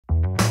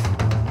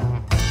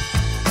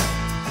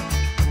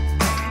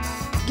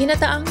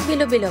Ginataang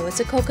Bilo is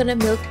a coconut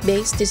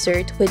milk-based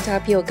dessert with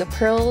tapioca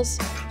pearls,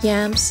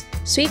 yams,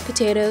 sweet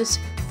potatoes,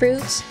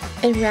 fruits,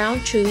 and round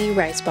chewy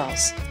rice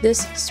balls.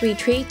 This sweet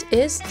treat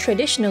is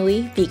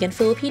traditionally vegan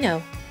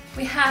Filipino.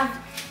 We have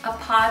a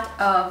pot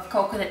of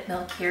coconut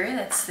milk here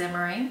that's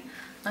simmering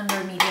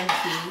under medium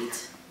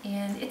heat.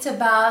 And it's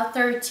about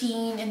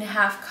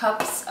 13.5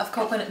 cups of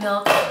coconut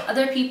milk.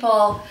 Other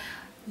people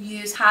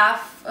use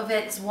half of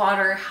its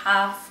water,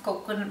 half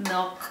coconut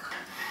milk.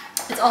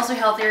 It's also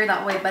healthier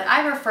that way, but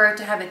I prefer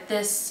to have it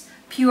this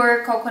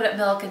pure coconut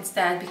milk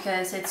instead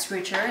because it's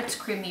richer, it's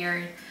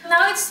creamier.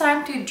 Now it's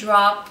time to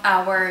drop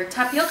our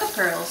tapioca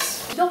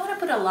pearls. You don't want to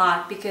put a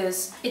lot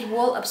because it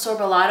will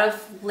absorb a lot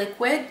of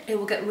liquid. It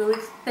will get really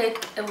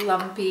thick and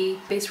lumpy.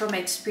 Based from my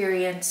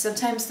experience,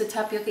 sometimes the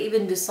tapioca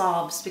even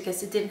dissolves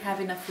because it didn't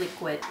have enough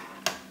liquid.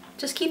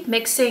 Just keep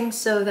mixing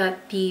so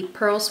that the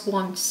pearls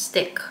won't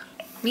stick.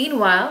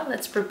 Meanwhile,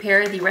 let's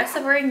prepare the rest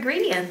of our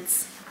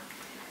ingredients.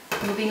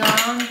 Moving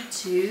on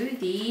to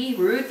the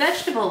root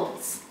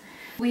vegetables.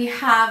 We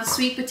have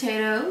sweet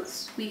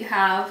potatoes. We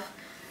have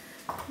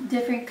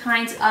different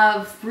kinds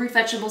of root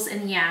vegetables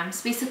and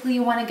yams. Basically,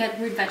 you want to get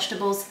root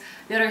vegetables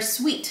that are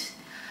sweet.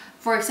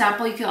 For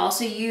example, you can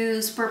also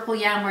use purple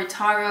yam or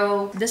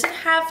taro. It doesn't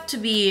have to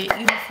be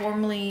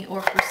uniformly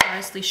or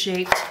precisely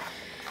shaped.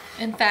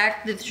 In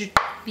fact,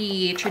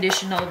 the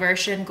traditional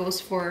version goes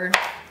for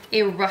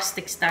a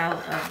rustic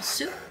style of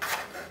soup.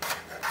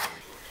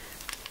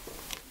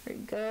 There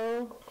we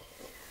go.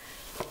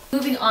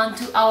 Moving on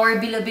to our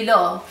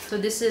bilo. So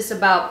this is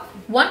about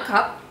 1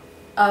 cup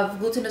of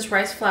glutinous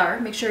rice flour.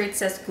 Make sure it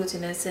says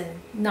glutinous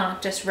and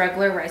not just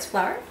regular rice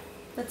flour.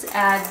 Let's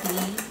add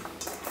the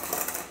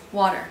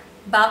water,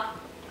 about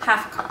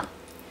half cup.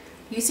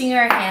 Using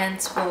our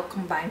hands, we'll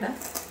combine them.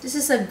 This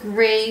is a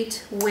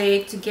great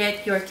way to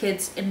get your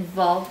kids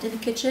involved in the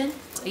kitchen.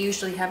 I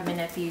usually have my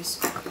nephews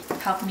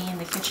help me in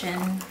the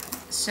kitchen.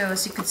 So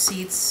as you can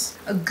see, it's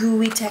a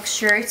gooey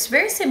texture. It's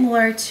very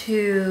similar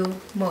to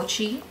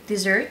mochi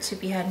desserts.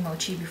 If you had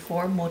mochi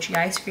before, mochi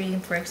ice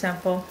cream, for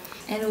example.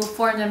 And we'll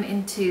form them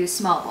into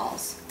small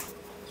balls.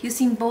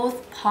 Using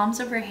both palms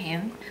of your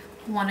hand,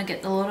 we want to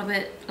get a little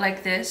bit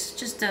like this.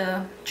 Just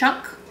a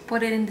chunk,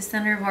 put it in the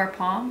center of our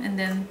palm, and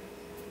then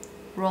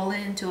roll it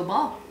into a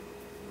ball.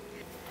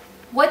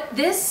 What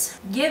this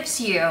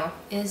gives you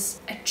is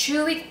a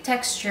chewy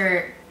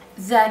texture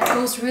that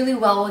goes really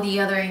well with the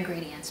other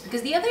ingredients,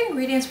 because the other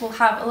ingredients will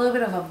have a little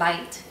bit of a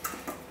bite.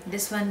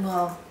 This one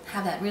will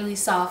have that really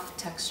soft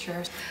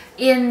texture.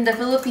 In the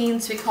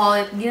Philippines, we call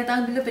it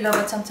Ginataang Bilo,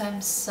 but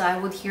sometimes I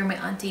would hear my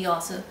auntie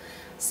also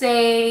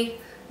say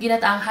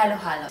Ginataang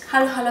halo-halo.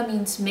 Halo-halo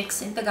means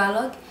mix in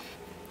Tagalog.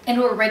 And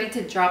we're ready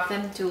to drop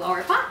them to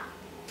our pot.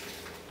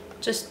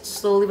 Just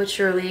slowly but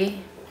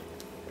surely.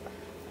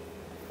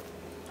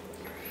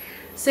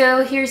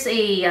 So here's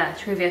a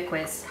trivia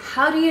quiz.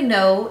 How do you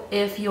know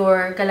if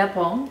your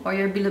galapong or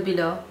your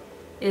bilo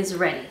is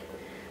ready?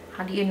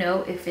 How do you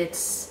know if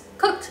it's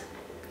cooked?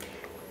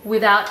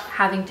 Without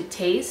having to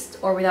taste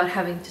or without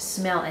having to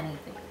smell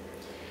anything.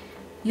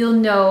 You'll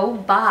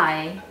know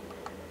by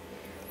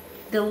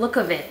the look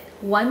of it.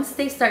 Once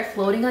they start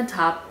floating on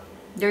top,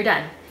 they're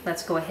done.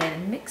 Let's go ahead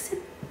and mix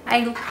it.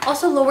 I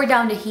also lower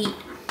down the heat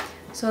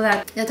so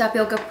that the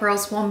tapioca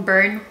pearls won't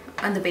burn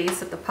on the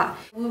base of the pot.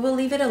 We will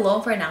leave it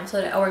alone for now so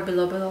that our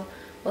bilo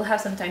will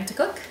have some time to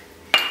cook.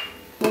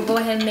 We'll go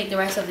ahead and make the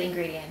rest of the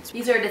ingredients.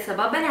 These are the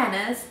Saba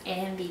bananas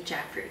and the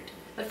jackfruit.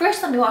 But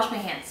first, let me wash my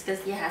hands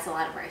because it has a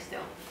lot of rice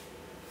though.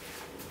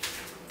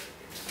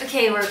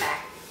 Okay, we're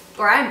back.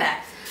 Or I'm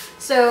back.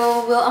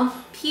 So we'll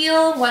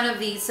peel one of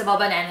these Saba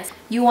bananas.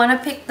 You want to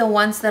pick the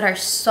ones that are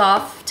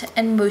soft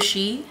and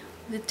mushy,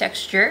 the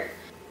texture.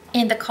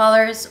 And the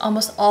color is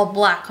almost all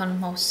black on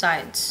most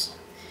sides.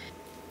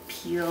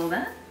 Peel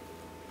that.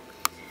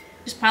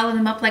 Just pile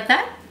them up like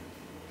that.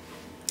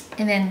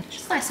 And then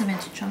just slice them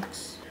into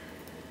chunks.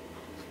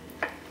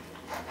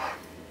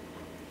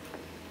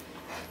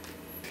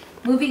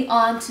 Moving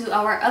on to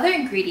our other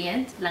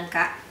ingredient,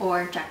 langka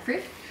or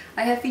jackfruit.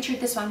 I have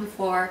featured this one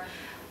before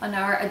on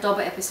our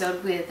adobo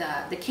episode with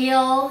the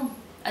kale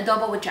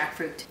adobo with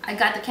jackfruit. I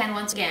got the canned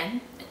ones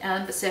again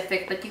at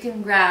Pacific, but you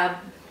can grab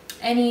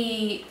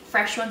any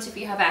fresh ones if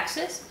you have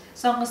access.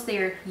 As long as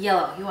they're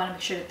yellow, you want to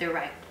make sure that they're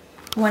ripe.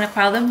 You want to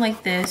pile them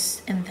like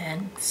this and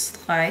then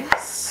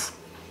slice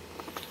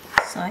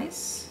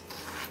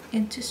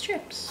into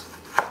strips.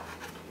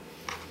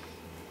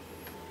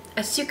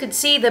 As you can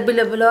see, the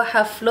bilo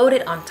have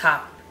floated on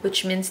top,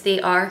 which means they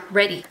are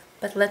ready.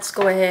 But let's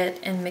go ahead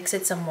and mix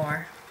it some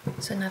more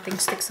so nothing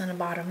sticks on the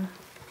bottom.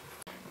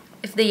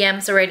 If the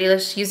yams are ready,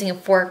 just using a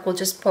fork, we'll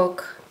just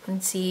poke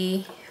and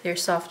see if they're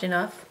soft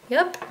enough.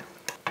 Yep,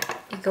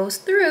 it goes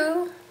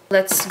through.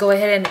 Let's go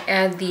ahead and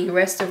add the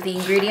rest of the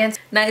ingredients.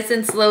 Nice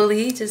and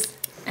slowly, just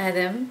add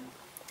them.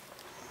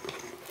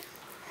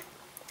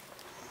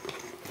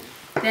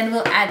 Then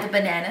we'll add the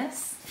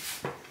bananas.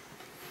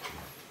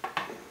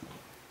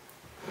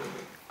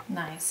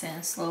 Nice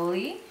and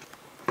slowly.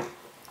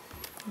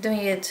 Doing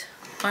it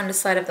on the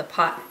side of the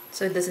pot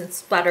so it doesn't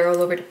splatter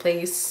all over the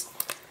place.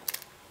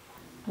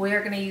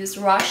 We're gonna use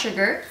raw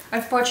sugar.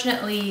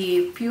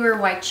 Unfortunately, pure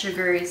white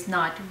sugar is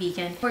not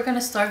vegan. We're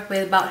gonna start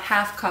with about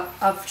half cup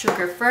of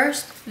sugar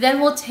first.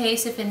 Then we'll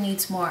taste if it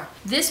needs more.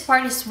 This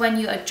part is when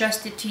you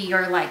adjust it to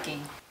your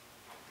liking.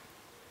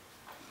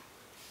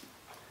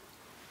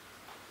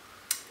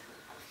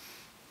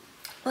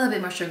 A little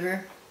bit more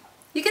sugar.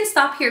 You can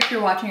stop here if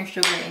you're watching your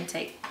sugar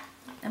intake.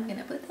 I'm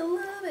gonna put a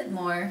little bit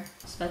more.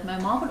 But my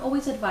mom would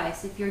always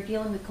advise, if you're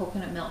dealing with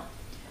coconut milk,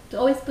 to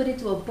always put it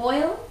to a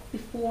boil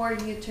before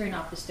you turn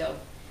off the stove.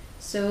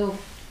 So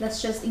let's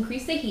just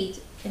increase the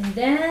heat and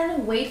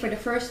then wait for the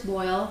first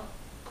boil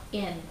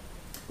in.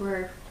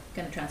 We're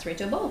gonna transfer it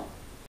to a bowl.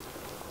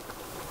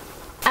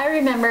 I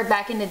remember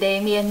back in the day,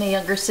 me and my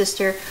younger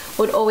sister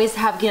would always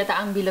have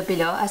Ginataang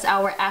Bilo as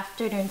our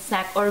afternoon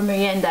snack or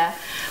merienda.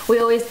 We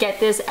always get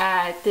this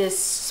at this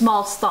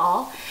small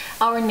stall,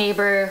 our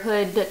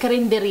neighborhood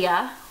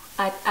karinderya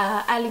at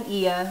Aling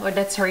Iya, or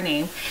that's her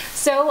name.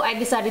 So I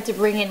decided to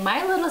bring in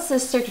my little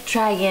sister to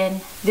try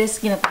in this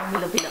Ginataang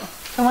Bilo.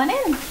 Come on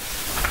in.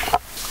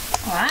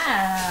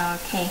 Wow,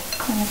 okay.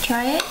 Wanna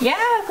try it?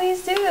 Yeah,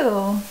 please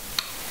do.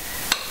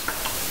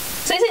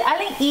 So is it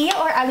Aling Iya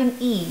or Aling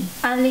E?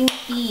 Aling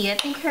E. I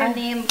think her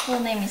full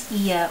name is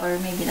Iya, or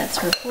maybe that's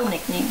her full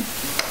nickname.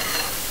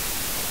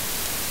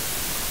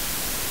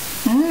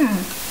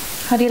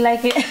 How do you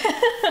like it?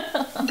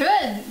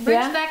 Good.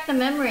 Brings back the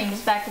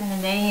memories back in the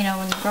day, you know,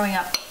 when growing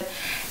up.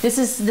 This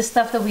is the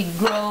stuff that we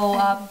grow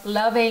up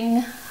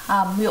loving.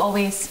 We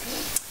always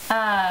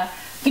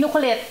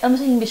kinukulit. Ano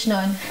sa English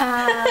nun?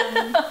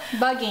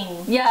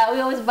 Bugging. Yeah, we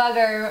always bug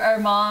our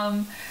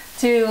mom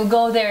to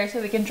go there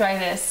so we can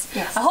try this.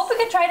 Yes. I hope we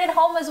can try it at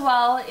home as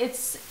well.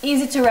 It's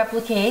easy to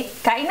replicate.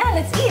 Kain na,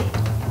 let's eat!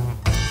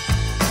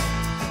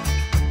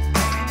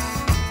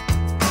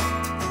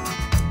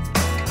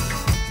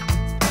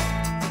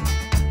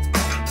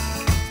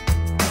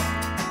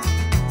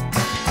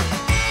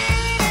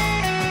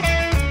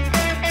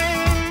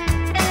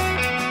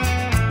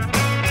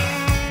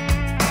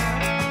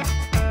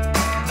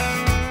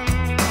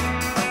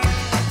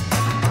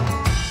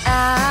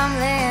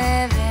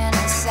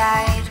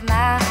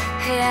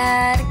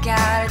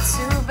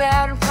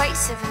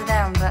 Of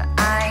them